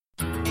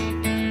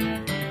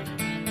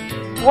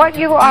What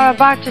you are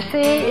about to see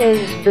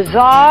is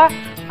bizarre,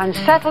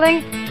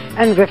 unsettling,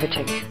 and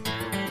riveting.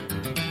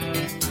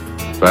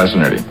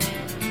 Fascinating,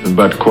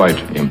 but quite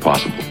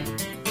impossible.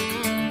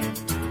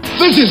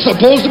 This is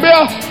supposed to be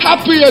a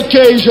happy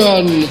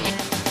occasion.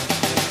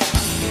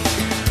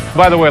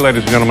 By the way,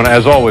 ladies and gentlemen,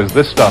 as always,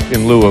 this stuff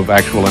in lieu of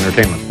actual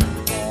entertainment.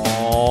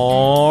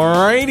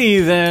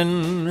 Alrighty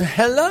then.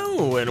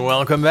 Hello and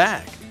welcome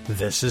back.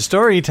 This is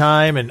Story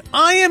Time and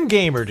I am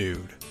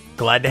GamerDude.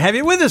 Glad to have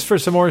you with us for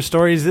some more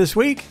stories this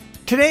week.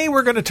 Today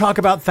we're going to talk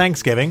about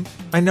Thanksgiving.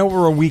 I know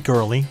we're a week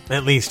early.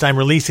 At least I'm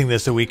releasing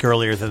this a week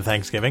earlier than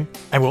Thanksgiving.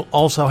 I will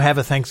also have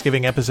a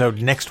Thanksgiving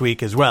episode next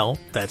week as well.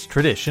 That's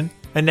tradition.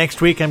 And next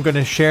week I'm going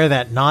to share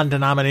that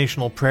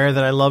non-denominational prayer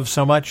that I love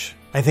so much.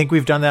 I think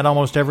we've done that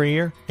almost every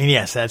year. And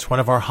yes, that's one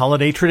of our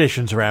holiday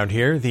traditions around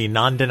here, the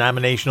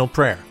non-denominational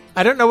prayer.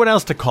 I don't know what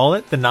else to call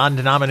it, the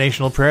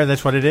non-denominational prayer,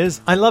 that's what it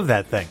is. I love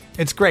that thing.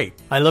 It's great.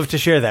 I love to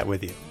share that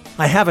with you.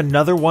 I have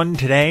another one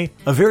today,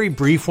 a very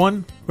brief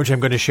one, which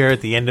I'm going to share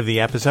at the end of the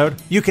episode.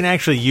 You can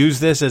actually use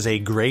this as a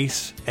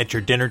grace at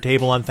your dinner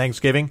table on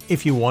Thanksgiving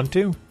if you want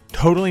to.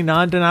 Totally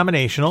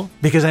non-denominational,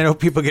 because I know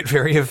people get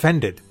very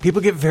offended.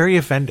 People get very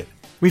offended.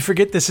 We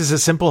forget this is a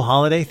simple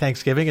holiday,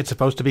 Thanksgiving. It's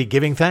supposed to be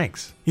giving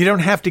thanks. You don't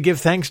have to give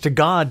thanks to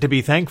God to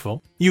be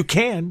thankful. You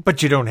can,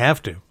 but you don't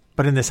have to.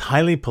 But in this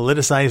highly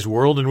politicized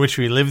world in which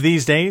we live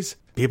these days,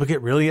 people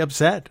get really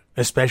upset,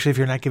 especially if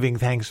you're not giving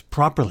thanks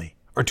properly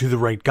or to the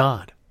right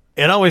God.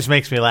 It always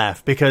makes me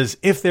laugh because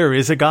if there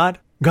is a God,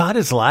 God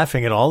is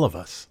laughing at all of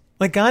us.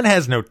 Like God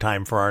has no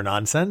time for our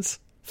nonsense.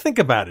 Think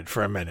about it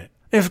for a minute.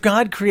 If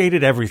God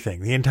created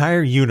everything, the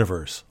entire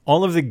universe,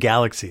 all of the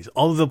galaxies,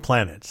 all of the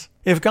planets,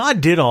 if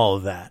God did all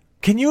of that,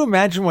 can you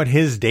imagine what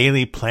his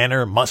daily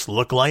planner must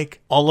look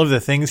like? All of the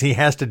things he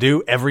has to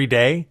do every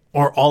day?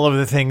 Or all of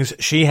the things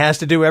she has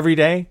to do every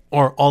day?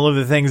 Or all of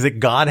the things that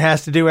God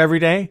has to do every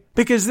day?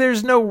 Because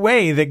there's no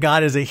way that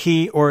God is a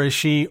he or a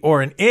she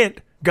or an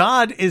it.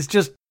 God is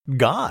just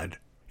God.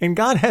 And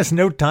God has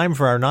no time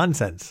for our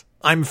nonsense.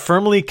 I'm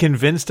firmly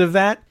convinced of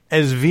that.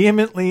 As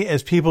vehemently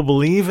as people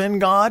believe in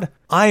God,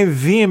 I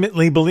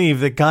vehemently believe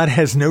that God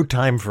has no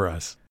time for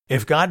us.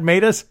 If God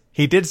made us,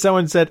 he did so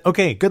and said,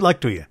 okay, good luck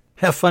to you.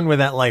 Have fun with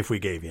that life we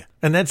gave you.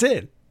 And that's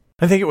it.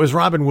 I think it was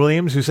Robin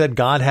Williams who said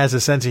God has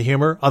a sense of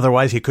humor,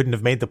 otherwise he couldn't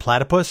have made the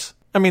platypus.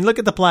 I mean, look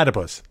at the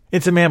platypus.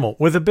 It's a mammal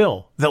with a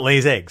bill that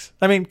lays eggs.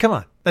 I mean, come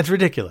on, that's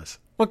ridiculous.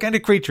 What kind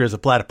of creature is a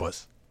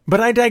platypus? But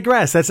I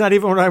digress. That's not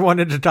even what I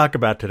wanted to talk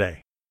about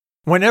today.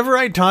 Whenever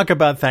I talk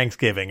about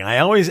Thanksgiving, I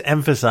always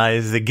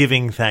emphasize the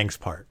giving thanks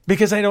part.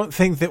 Because I don't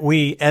think that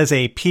we as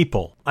a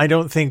people, I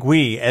don't think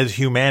we as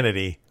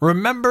humanity,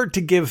 remember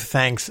to give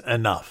thanks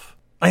enough.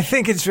 I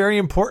think it's very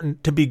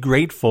important to be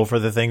grateful for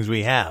the things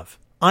we have.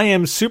 I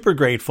am super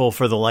grateful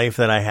for the life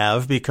that I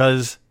have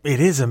because it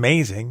is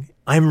amazing.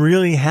 I'm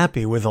really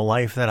happy with the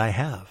life that I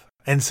have.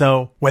 And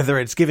so, whether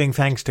it's giving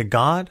thanks to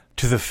God,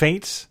 to the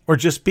fates, or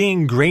just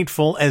being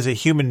grateful as a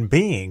human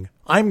being,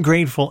 I'm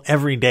grateful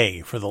every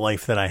day for the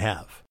life that I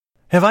have.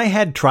 Have I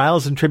had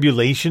trials and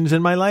tribulations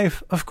in my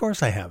life? Of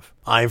course I have.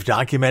 I've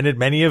documented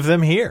many of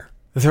them here.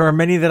 There are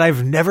many that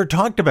I've never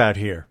talked about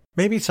here.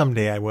 Maybe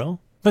someday I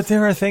will. But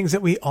there are things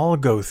that we all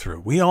go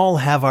through. We all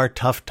have our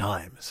tough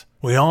times.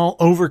 We all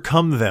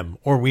overcome them,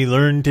 or we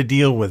learn to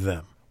deal with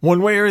them.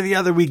 One way or the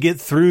other, we get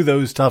through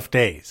those tough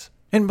days.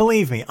 And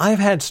believe me, I've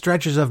had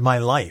stretches of my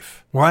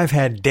life where I've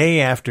had day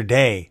after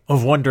day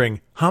of wondering,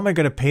 how am I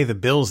going to pay the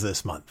bills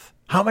this month?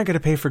 How am I going to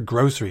pay for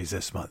groceries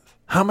this month?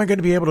 How am I going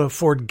to be able to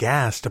afford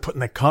gas to put in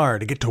the car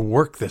to get to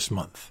work this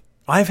month?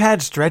 I've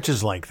had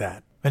stretches like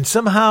that. And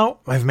somehow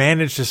I've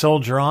managed to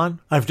soldier on.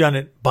 I've done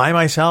it by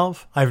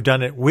myself. I've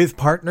done it with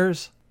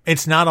partners.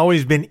 It's not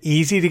always been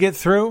easy to get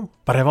through,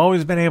 but I've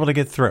always been able to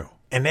get through.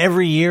 And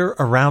every year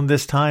around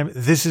this time,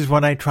 this is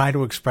when I try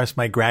to express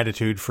my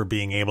gratitude for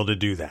being able to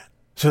do that.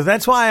 So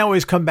that's why I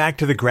always come back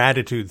to the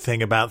gratitude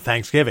thing about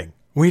Thanksgiving.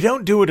 We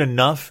don't do it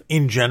enough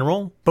in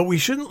general, but we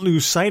shouldn't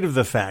lose sight of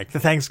the fact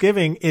that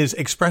Thanksgiving is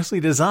expressly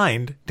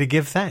designed to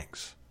give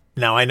thanks.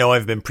 Now, I know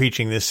I've been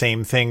preaching this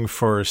same thing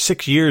for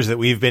 6 years that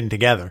we've been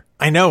together.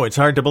 I know, it's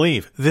hard to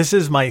believe. This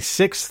is my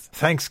 6th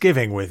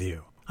Thanksgiving with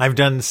you. I've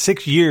done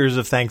 6 years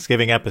of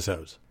Thanksgiving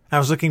episodes. I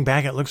was looking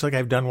back, it looks like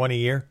I've done one a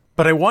year.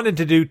 But I wanted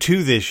to do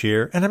 2 this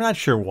year, and I'm not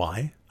sure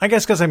why. I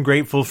guess because I'm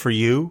grateful for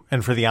you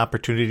and for the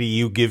opportunity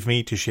you give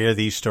me to share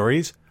these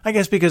stories. I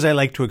guess because I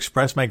like to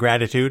express my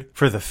gratitude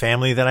for the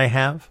family that I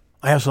have.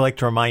 I also like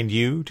to remind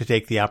you to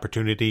take the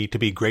opportunity to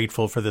be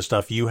grateful for the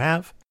stuff you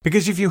have.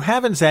 Because if you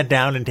haven't sat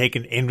down and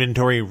taken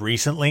inventory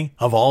recently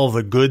of all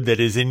the good that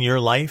is in your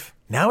life,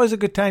 now is a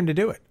good time to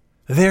do it.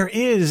 There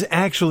is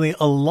actually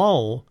a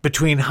lull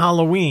between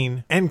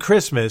Halloween and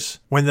Christmas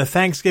when the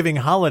Thanksgiving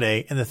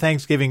holiday and the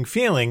Thanksgiving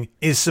feeling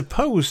is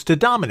supposed to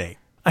dominate.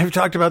 I've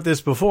talked about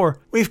this before.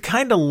 We've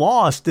kind of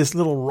lost this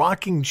little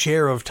rocking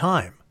chair of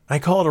time. I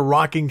call it a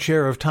rocking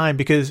chair of time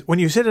because when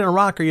you sit in a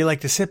rocker, you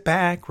like to sit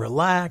back,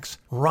 relax,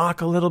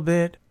 rock a little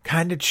bit,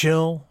 kind of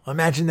chill.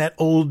 Imagine that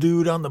old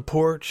dude on the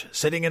porch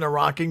sitting in a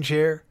rocking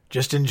chair.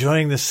 just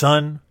enjoying the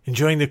sun,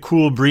 enjoying the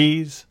cool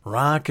breeze,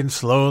 rocking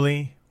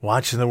slowly,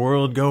 watching the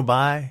world go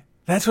by.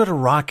 That's what a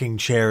rocking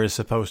chair is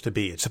supposed to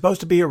be. It's supposed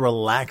to be a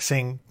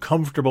relaxing,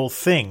 comfortable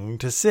thing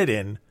to sit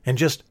in and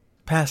just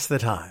pass the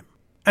time.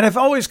 And I've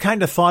always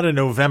kind of thought of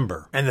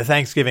November and the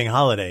Thanksgiving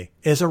holiday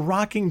as a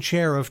rocking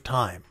chair of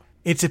time.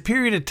 It's a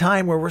period of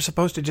time where we're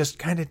supposed to just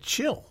kind of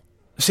chill.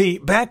 See,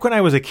 back when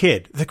I was a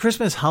kid, the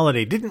Christmas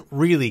holiday didn't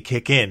really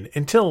kick in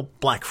until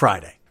Black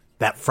Friday,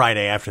 that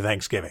Friday after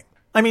Thanksgiving.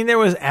 I mean, there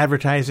was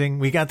advertising,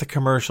 we got the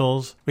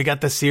commercials, we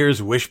got the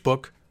Sears wish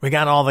book, we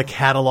got all the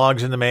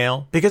catalogs in the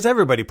mail, because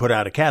everybody put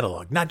out a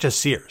catalog, not just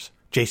Sears.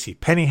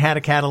 JCPenney had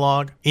a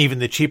catalog. Even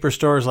the cheaper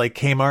stores like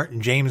Kmart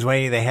and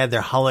Jamesway, they had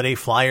their holiday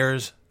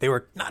flyers. They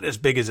were not as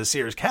big as a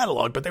Sears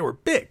catalog, but they were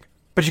big.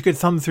 But you could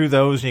thumb through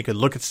those and you could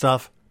look at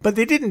stuff. But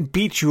they didn't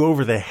beat you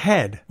over the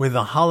head with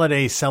the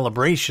holiday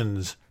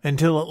celebrations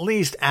until at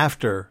least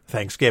after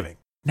Thanksgiving.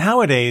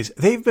 Nowadays,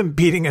 they've been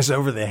beating us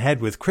over the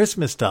head with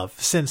Christmas stuff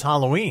since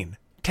Halloween.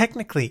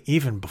 Technically,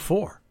 even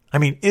before. I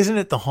mean, isn't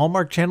it the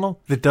Hallmark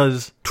Channel that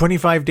does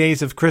 25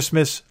 days of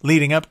Christmas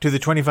leading up to the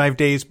 25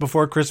 days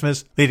before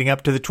Christmas, leading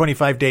up to the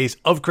 25 days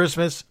of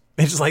Christmas?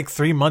 It's like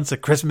 3 months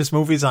of Christmas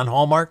movies on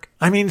Hallmark.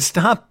 I mean,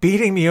 stop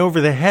beating me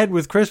over the head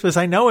with Christmas.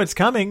 I know it's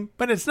coming,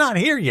 but it's not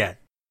here yet.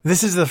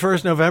 This is the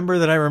first November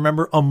that I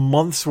remember a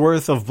month's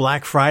worth of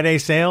Black Friday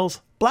sales.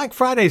 Black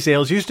Friday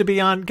sales used to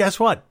be on, guess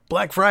what?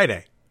 Black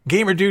Friday.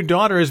 GamerDude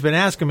daughter has been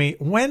asking me,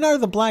 when are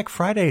the Black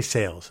Friday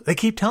sales? They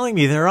keep telling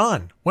me they're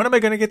on. When am I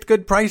going to get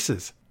good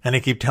prices? And I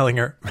keep telling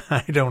her,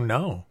 I don't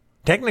know.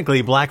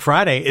 Technically, Black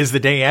Friday is the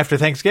day after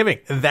Thanksgiving.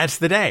 That's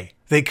the day.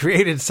 They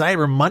created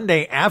Cyber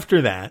Monday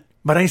after that.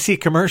 But I see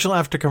commercial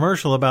after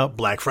commercial about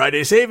Black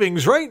Friday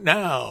savings right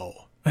now.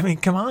 I mean,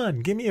 come on,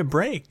 give me a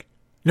break.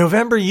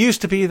 November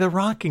used to be the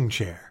rocking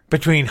chair.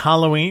 Between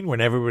Halloween, when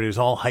everybody was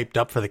all hyped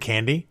up for the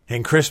candy,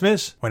 and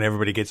Christmas, when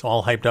everybody gets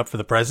all hyped up for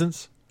the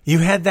presents, you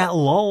had that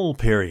lull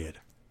period.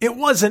 It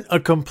wasn't a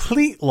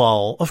complete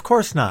lull, of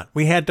course not.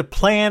 We had to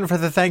plan for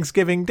the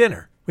Thanksgiving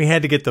dinner. We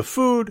had to get the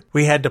food,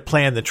 we had to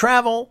plan the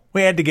travel,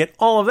 we had to get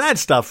all of that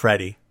stuff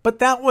ready. But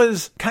that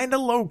was kind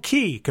of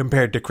low-key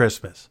compared to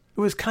Christmas.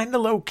 It was kind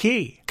of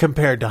low-key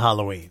compared to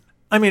Halloween.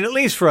 I mean, at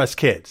least for us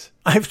kids.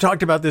 I've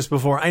talked about this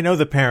before. I know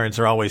the parents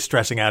are always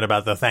stressing out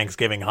about the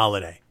Thanksgiving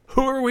holiday.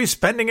 Who are we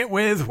spending it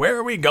with? Where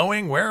are we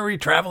going? Where are we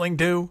traveling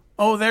to?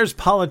 Oh, there's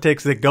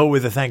politics that go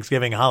with the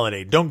Thanksgiving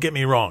holiday. Don't get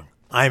me wrong.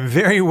 I'm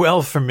very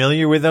well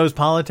familiar with those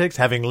politics,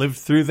 having lived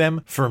through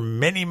them for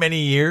many,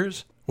 many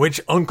years.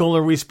 Which uncle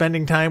are we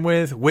spending time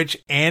with? Which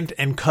aunt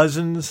and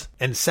cousins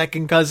and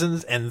second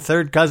cousins and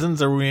third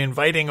cousins are we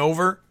inviting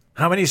over?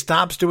 How many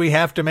stops do we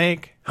have to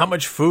make? How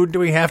much food do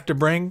we have to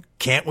bring?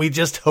 Can't we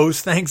just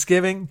host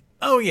Thanksgiving?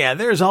 Oh yeah,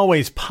 there's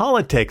always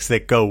politics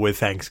that go with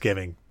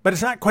Thanksgiving. But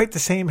it's not quite the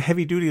same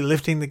heavy-duty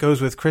lifting that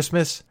goes with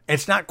Christmas.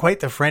 It's not quite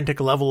the frantic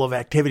level of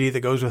activity that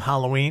goes with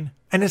Halloween.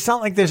 And it's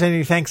not like there's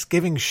any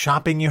Thanksgiving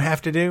shopping you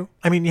have to do.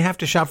 I mean, you have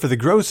to shop for the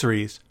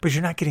groceries, but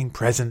you're not getting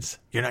presents.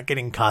 You're not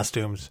getting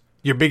costumes.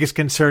 Your biggest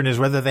concern is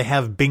whether they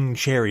have Bing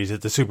cherries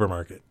at the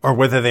supermarket, or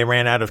whether they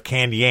ran out of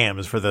canned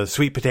yams for the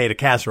sweet potato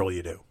casserole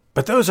you do.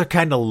 But those are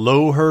kind of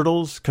low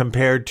hurdles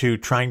compared to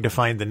trying to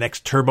find the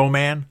next Turbo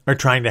Man, or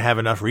trying to have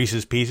enough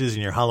Reese's Pieces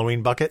in your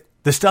Halloween bucket.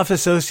 The stuff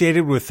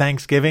associated with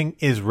Thanksgiving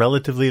is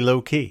relatively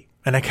low-key,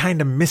 and I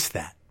kind of miss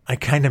that.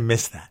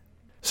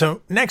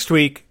 So next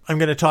week, I'm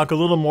going to talk a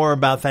little more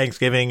about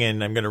Thanksgiving,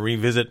 and I'm going to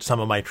revisit some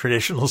of my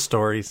traditional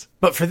stories.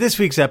 But for this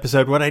week's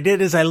episode, what I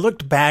did is I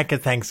looked back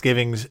at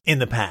Thanksgivings in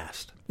the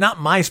past. Not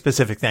my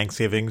specific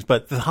Thanksgivings,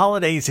 but the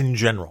holidays in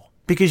general.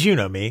 Because you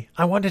know me,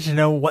 I wanted to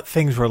know what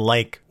things were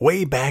like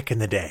way back in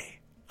the day.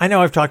 I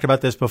know I've talked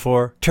about this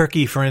before.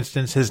 Turkey, for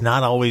instance, has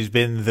not always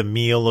been the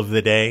meal of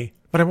the day.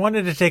 But I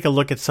wanted to take a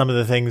look at some of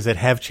the things that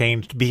have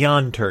changed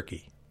beyond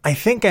turkey. I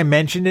think I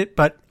mentioned it,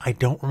 but I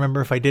don't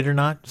remember if I did or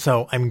not,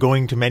 so I'm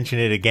going to mention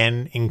it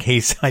again in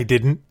case I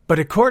didn't. But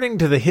according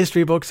to the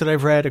history books that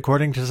I've read,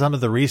 according to some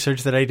of the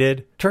research that I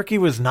did, turkey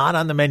was not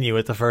on the menu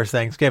at the first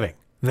Thanksgiving.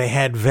 They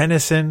had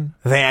venison,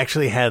 they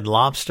actually had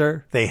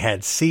lobster, they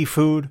had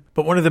seafood,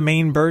 but one of the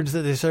main birds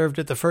that they served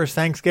at the first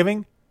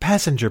Thanksgiving?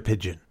 Passenger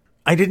pigeon.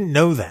 I didn't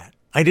know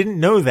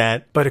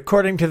that, but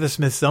according to the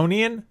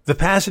Smithsonian, the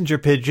passenger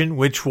pigeon,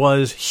 which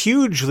was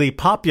hugely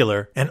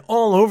popular and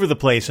all over the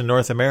place in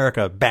North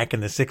America back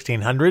in the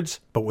 1600s,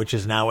 but which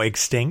is now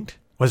extinct,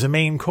 was a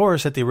main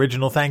course at the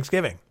original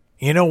Thanksgiving.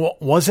 You know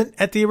what wasn't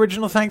at the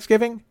original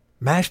Thanksgiving?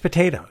 Mashed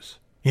potatoes.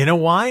 You know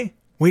why?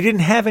 We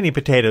didn't have any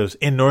potatoes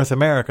in North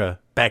America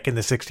back in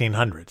the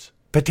 1600s.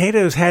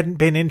 Potatoes hadn't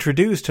been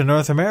introduced to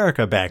North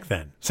America back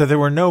then, so there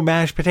were no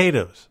mashed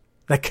potatoes.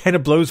 That kind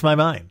of blows my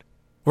mind.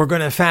 We're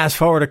going to fast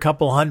forward a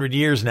couple hundred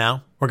years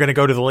now. We're going to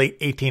go to the late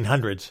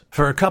 1800s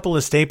for a couple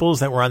of staples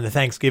that were on the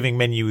Thanksgiving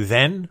menu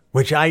then,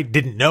 which I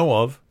didn't know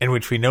of and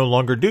which we no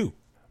longer do.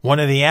 One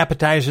of the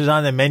appetizers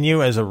on the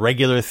menu as a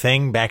regular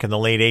thing back in the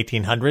late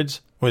 1800s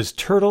was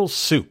turtle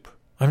soup.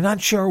 I'm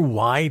not sure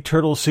why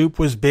turtle soup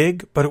was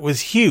big, but it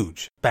was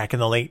huge back in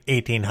the late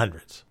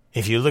 1800s.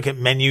 If you look at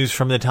menus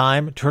from the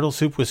time, turtle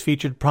soup was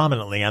featured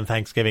prominently on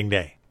Thanksgiving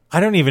Day. I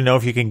don't even know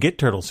if you can get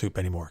turtle soup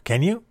anymore,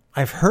 can you?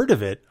 I've heard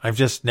of it, I've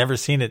just never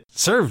seen it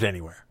served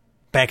anywhere.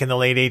 Back in the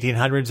late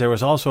 1800s, there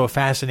was also a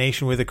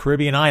fascination with the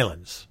Caribbean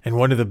islands, and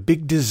one of the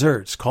big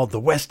desserts called the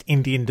West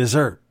Indian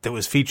dessert that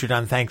was featured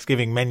on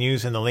Thanksgiving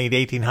menus in the late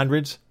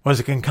 1800s was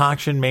a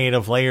concoction made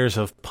of layers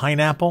of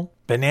pineapple,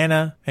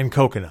 banana, and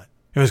coconut.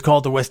 It was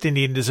called the West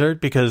Indian dessert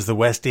because the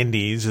West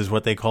Indies is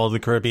what they called the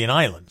Caribbean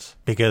islands,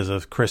 because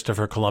of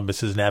Christopher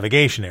Columbus's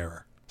navigation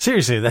error.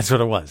 Seriously, that's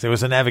what it was. It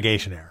was a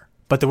navigation error.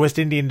 But the West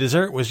Indian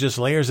dessert was just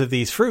layers of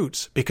these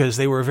fruits because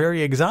they were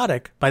very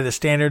exotic by the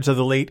standards of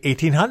the late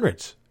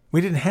 1800s.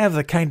 We didn't have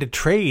the kind of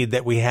trade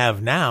that we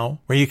have now,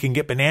 where you can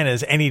get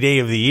bananas any day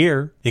of the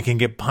year, you can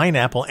get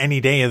pineapple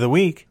any day of the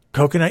week,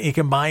 coconut you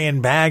can buy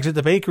in bags at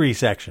the bakery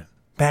section.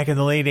 Back in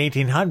the late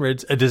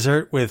 1800s, a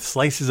dessert with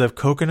slices of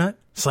coconut,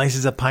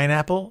 slices of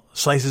pineapple,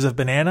 slices of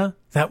banana,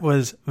 that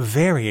was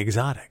very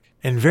exotic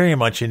and very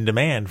much in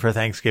demand for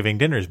Thanksgiving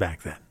dinners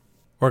back then.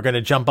 We're going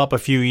to jump up a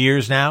few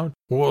years now.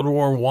 World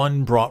War I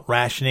brought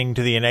rationing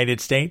to the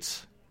United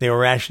States. They were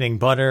rationing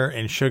butter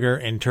and sugar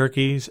and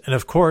turkeys, and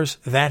of course,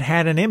 that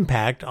had an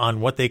impact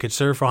on what they could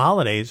serve for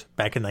holidays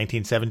back in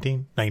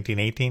 1917,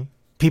 1918.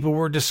 People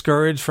were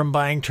discouraged from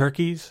buying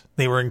turkeys.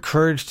 They were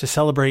encouraged to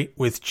celebrate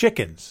with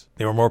chickens.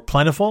 They were more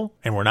plentiful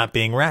and were not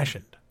being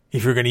rationed.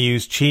 If you're going to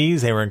use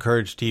cheese, they were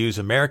encouraged to use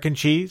American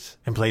cheese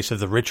in place of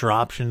the richer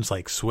options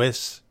like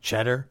Swiss,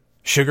 cheddar.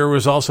 Sugar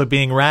was also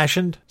being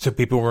rationed, so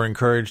people were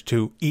encouraged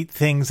to eat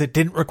things that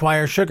didn't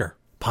require sugar.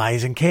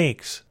 Pies and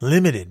cakes,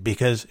 limited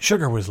because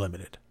sugar was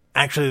limited.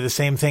 Actually, the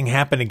same thing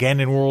happened again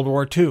in World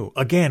War II.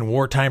 Again,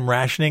 wartime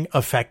rationing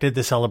affected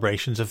the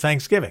celebrations of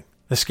Thanksgiving.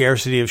 The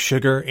scarcity of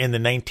sugar in the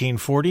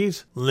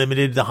 1940s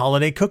limited the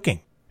holiday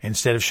cooking.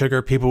 Instead of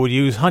sugar, people would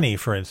use honey,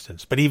 for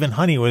instance, but even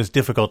honey was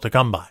difficult to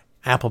come by.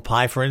 Apple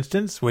pie, for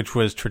instance, which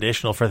was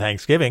traditional for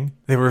Thanksgiving,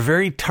 they were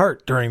very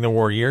tart during the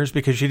war years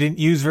because you didn't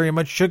use very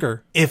much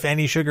sugar, if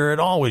any sugar at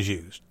all was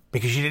used,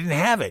 because you didn't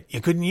have it.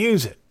 You couldn't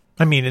use it.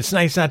 I mean, it's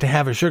nice not to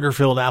have a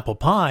sugar-filled apple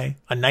pie.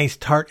 A nice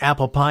tart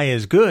apple pie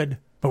is good,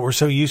 but we're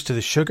so used to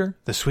the sugar,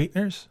 the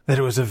sweeteners, that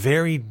it was a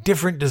very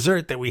different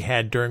dessert that we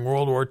had during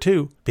World War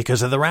II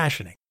because of the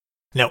rationing.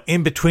 Now,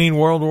 in between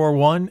World War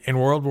I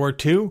and World War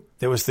II,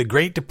 there was the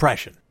Great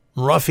Depression.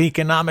 Rough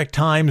economic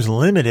times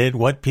limited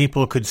what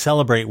people could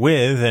celebrate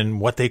with and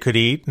what they could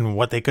eat and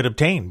what they could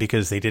obtain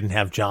because they didn't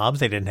have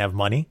jobs, they didn't have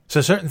money. So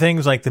certain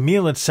things like the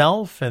meal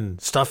itself and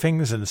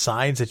stuffings and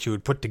sides that you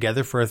would put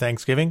together for a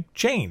Thanksgiving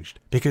changed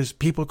because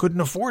people couldn't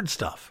afford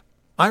stuff.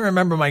 I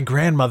remember my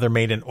grandmother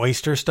made an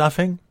oyster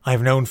stuffing.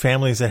 I've known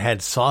families that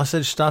had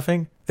sausage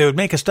stuffing. They would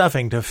make a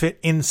stuffing to fit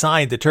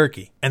inside the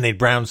turkey, and they'd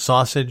brown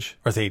sausage,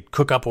 or they'd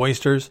cook up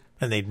oysters,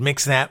 and they'd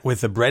mix that with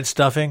the bread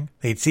stuffing.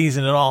 They'd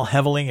season it all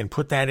heavily and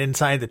put that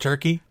inside the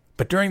turkey.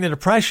 But during the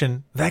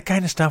Depression, that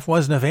kind of stuff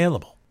wasn't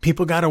available.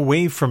 People got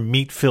away from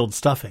meat-filled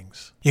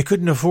stuffings. You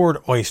couldn't afford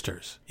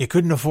oysters. You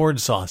couldn't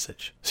afford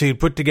sausage. So you'd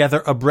put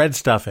together a bread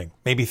stuffing,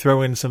 maybe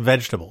throw in some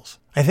vegetables.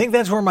 I think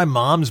that's where my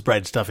mom's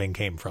bread stuffing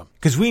came from,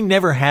 because we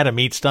never had a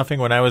meat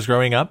stuffing when I was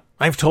growing up.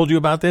 I've told you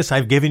about this.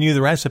 I've given you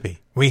the recipe.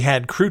 We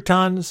had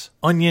croutons,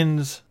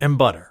 onions, and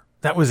butter.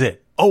 That was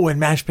it. Oh, and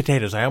mashed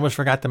potatoes. I almost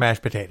forgot the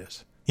mashed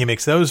potatoes. You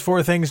mix those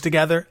four things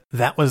together,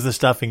 that was the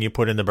stuffing you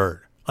put in the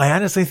bird. I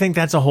honestly think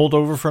that's a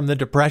holdover from the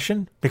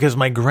Depression, because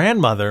my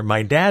grandmother,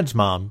 my dad's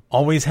mom,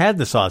 always had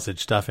the sausage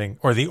stuffing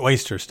or the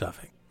oyster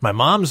stuffing. My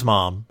mom's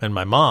mom and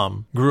my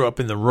mom grew up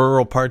in the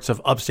rural parts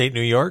of upstate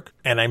New York,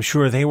 and I'm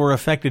sure they were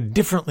affected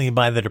differently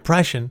by the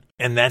Depression,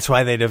 and that's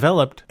why they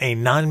developed a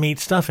non-meat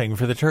stuffing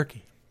for the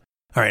turkey.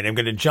 All right, I'm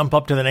going to jump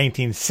up to the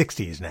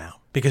 1960s now,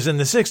 because in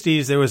the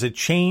 60s there was a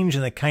change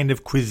in the kind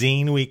of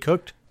cuisine we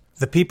cooked.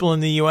 The people in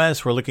the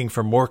U.S. were looking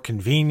for more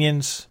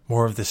convenience,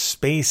 more of the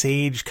space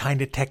age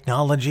kind of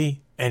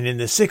technology. And in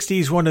the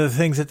 60s, one of the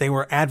things that they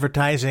were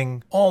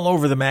advertising all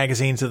over the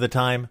magazines of the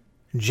time,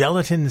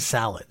 gelatin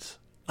salads.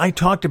 I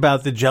talked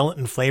about the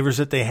gelatin flavors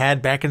that they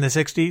had back in the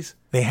 60s.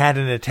 They had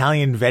an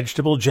Italian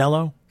vegetable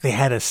jello. They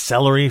had a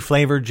celery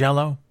flavored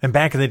jello. And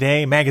back in the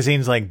day,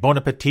 magazines like Bon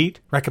Appetit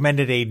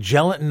recommended a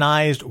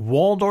gelatinized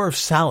Waldorf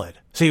salad.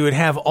 So you would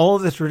have all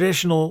of the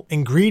traditional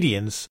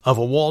ingredients of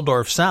a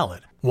Waldorf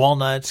salad.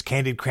 Walnuts,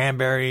 candied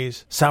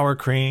cranberries, sour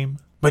cream,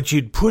 but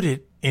you'd put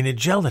it in a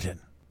gelatin.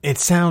 It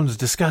sounds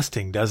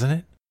disgusting, doesn't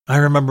it? I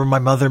remember my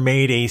mother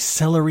made a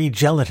celery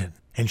gelatin,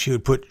 and she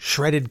would put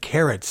shredded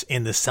carrots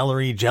in the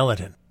celery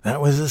gelatin. That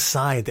was a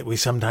side that we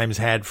sometimes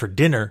had for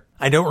dinner.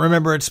 I don't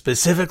remember it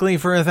specifically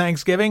for a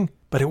Thanksgiving,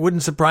 but it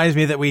wouldn't surprise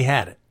me that we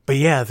had it. But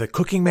yeah, the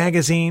cooking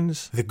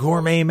magazines, the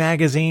gourmet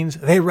magazines,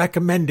 they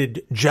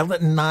recommended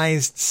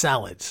gelatinized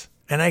salads.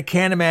 And I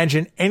can't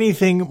imagine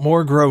anything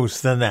more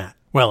gross than that.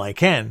 Well, I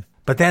can,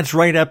 but that's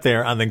right up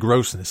there on the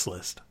grossness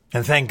list.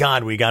 And thank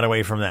God we got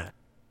away from that.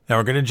 Now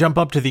we're going to jump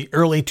up to the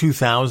early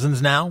 2000s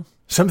now.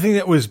 Something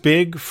that was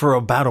big for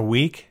about a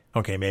week.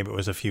 Okay, maybe it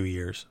was a few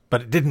years,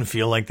 but it didn't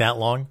feel like that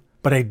long.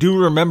 But I do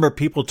remember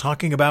people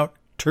talking about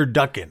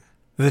turducken.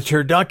 The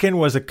turducken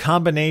was a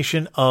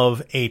combination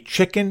of a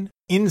chicken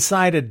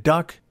inside a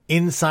duck,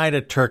 inside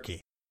a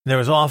turkey. There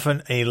was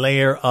often a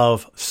layer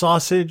of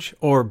sausage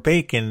or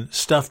bacon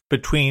stuffed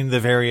between the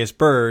various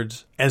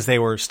birds as they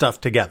were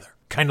stuffed together.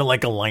 Kind of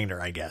like a liner,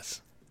 I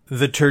guess.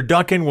 The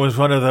turducken was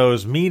one of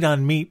those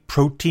meat-on-meat,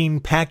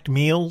 protein-packed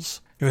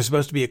meals. It was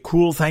supposed to be a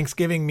cool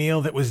Thanksgiving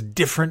meal that was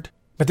different,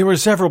 but there were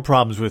several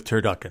problems with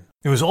turducken.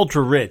 It was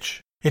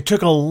ultra-rich. It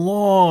took a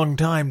long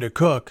time to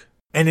cook,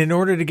 and in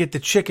order to get the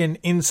chicken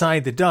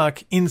inside the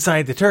duck,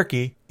 inside the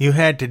turkey, you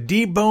had to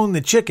debone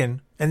the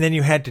chicken, and then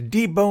you had to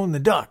debone the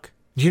duck.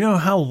 Do you know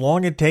how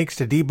long it takes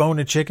to debone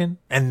a chicken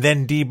and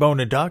then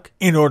debone a duck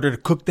in order to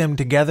cook them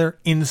together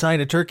inside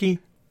a turkey?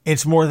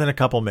 It's more than a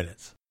couple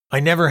minutes. I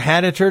never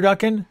had a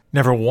turducken,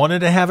 never wanted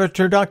to have a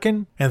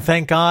turducken, and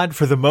thank God,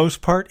 for the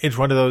most part, it's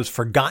one of those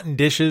forgotten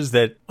dishes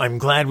that I'm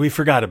glad we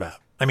forgot about.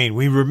 I mean,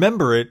 we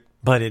remember it,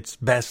 but it's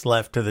best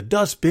left to the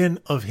dustbin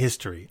of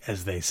history,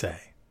 as they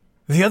say.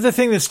 The other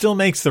thing that still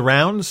makes the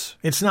rounds,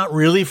 it's not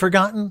really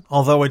forgotten,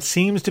 although it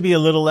seems to be a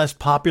little less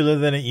popular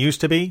than it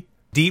used to be,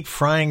 deep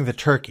frying the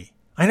turkey.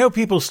 I know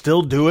people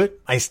still do it.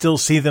 I still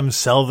see them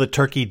sell the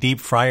turkey deep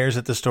fryers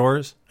at the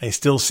stores. I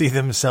still see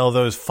them sell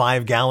those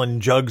 5-gallon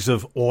jugs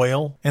of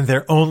oil, and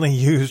they're only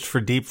used for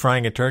deep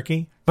frying a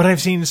turkey. But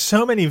I've seen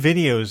so many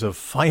videos of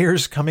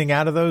fires coming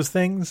out of those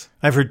things.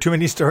 I've heard too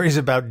many stories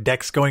about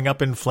decks going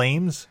up in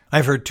flames.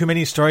 I've heard too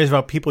many stories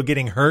about people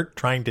getting hurt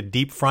trying to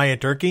deep fry a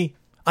turkey.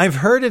 I've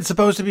heard it's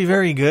supposed to be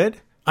very good.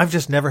 I've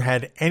just never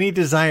had any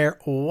desire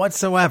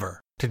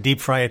whatsoever to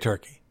deep fry a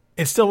turkey.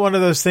 It's still one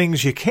of those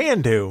things you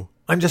can do.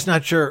 I'm just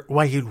not sure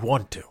why you'd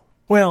want to.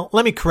 Well,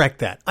 let me correct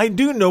that. I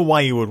do know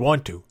why you would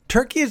want to.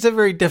 Turkey is a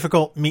very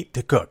difficult meat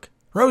to cook.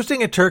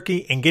 Roasting a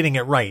turkey and getting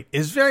it right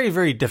is very,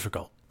 very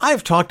difficult.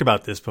 I've talked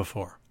about this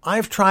before.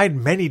 I've tried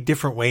many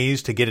different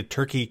ways to get a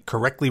turkey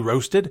correctly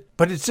roasted,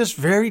 but it's just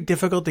very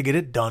difficult to get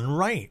it done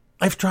right.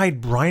 I've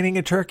tried brining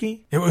a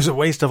turkey. It was a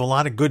waste of a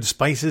lot of good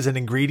spices and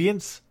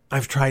ingredients.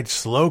 I've tried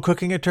slow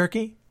cooking a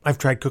turkey. I've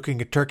tried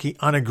cooking a turkey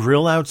on a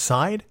grill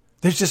outside.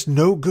 There's just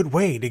no good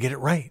way to get it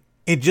right.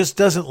 It just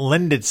doesn't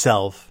lend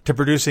itself to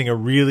producing a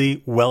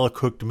really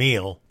well-cooked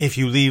meal if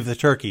you leave the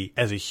turkey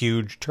as a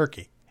huge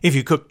turkey. If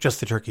you cook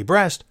just the turkey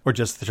breast, or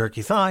just the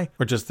turkey thigh,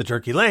 or just the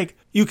turkey leg,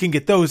 you can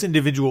get those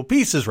individual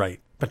pieces right.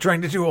 But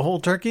trying to do a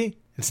whole turkey,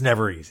 it's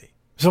never easy.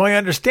 So I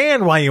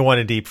understand why you want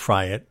to deep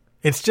fry it.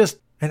 It's just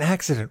an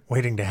accident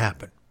waiting to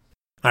happen.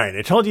 All right,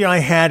 I told you I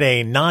had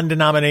a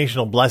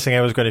non-denominational blessing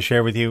I was going to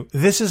share with you.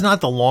 This is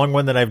not the long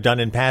one that I've done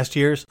in past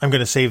years. I'm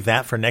going to save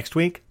that for next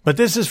week. But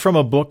this is from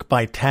a book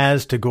by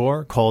Taz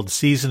Tagore called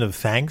Season of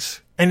Thanks.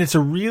 And it's a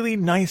really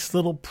nice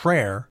little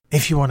prayer,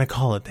 if you want to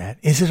call it that.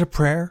 Is it a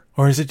prayer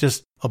or is it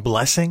just a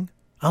blessing?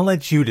 I'll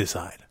let you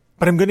decide.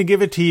 But I'm going to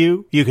give it to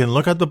you. You can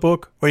look up the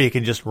book or you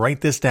can just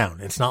write this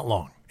down. It's not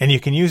long. And you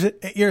can use it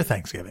at your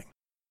Thanksgiving.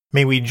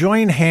 May we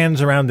join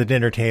hands around the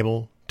dinner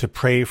table to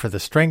pray for the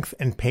strength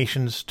and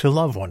patience to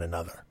love one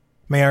another.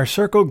 May our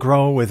circle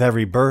grow with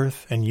every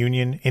birth and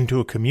union into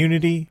a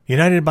community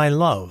united by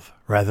love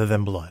rather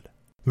than blood.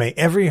 May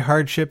every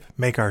hardship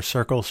make our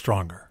circle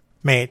stronger.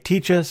 May it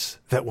teach us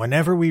that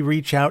whenever we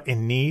reach out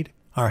in need,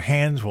 our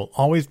hands will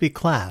always be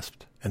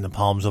clasped in the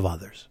palms of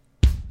others.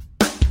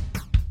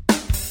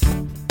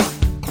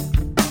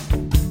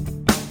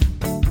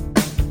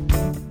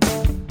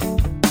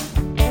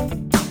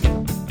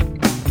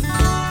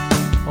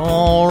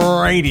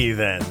 Alrighty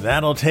then,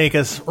 that'll take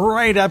us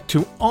right up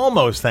to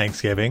almost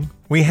Thanksgiving.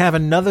 We have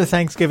another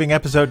Thanksgiving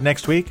episode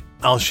next week.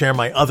 I'll share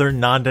my other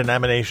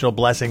non-denominational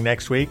blessing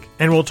next week,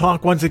 and we'll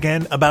talk once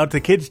again about the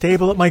kids'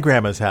 table at my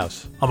grandma's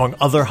house, among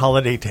other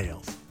holiday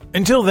tales.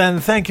 Until then,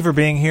 thank you for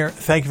being here.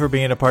 Thank you for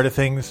being a part of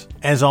things.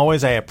 As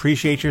always, I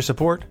appreciate your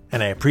support,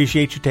 and I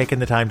appreciate you taking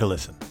the time to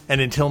listen. And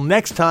until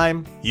next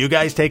time, you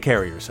guys take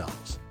care of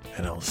yourselves.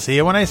 And I'll see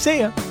you when I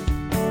see you.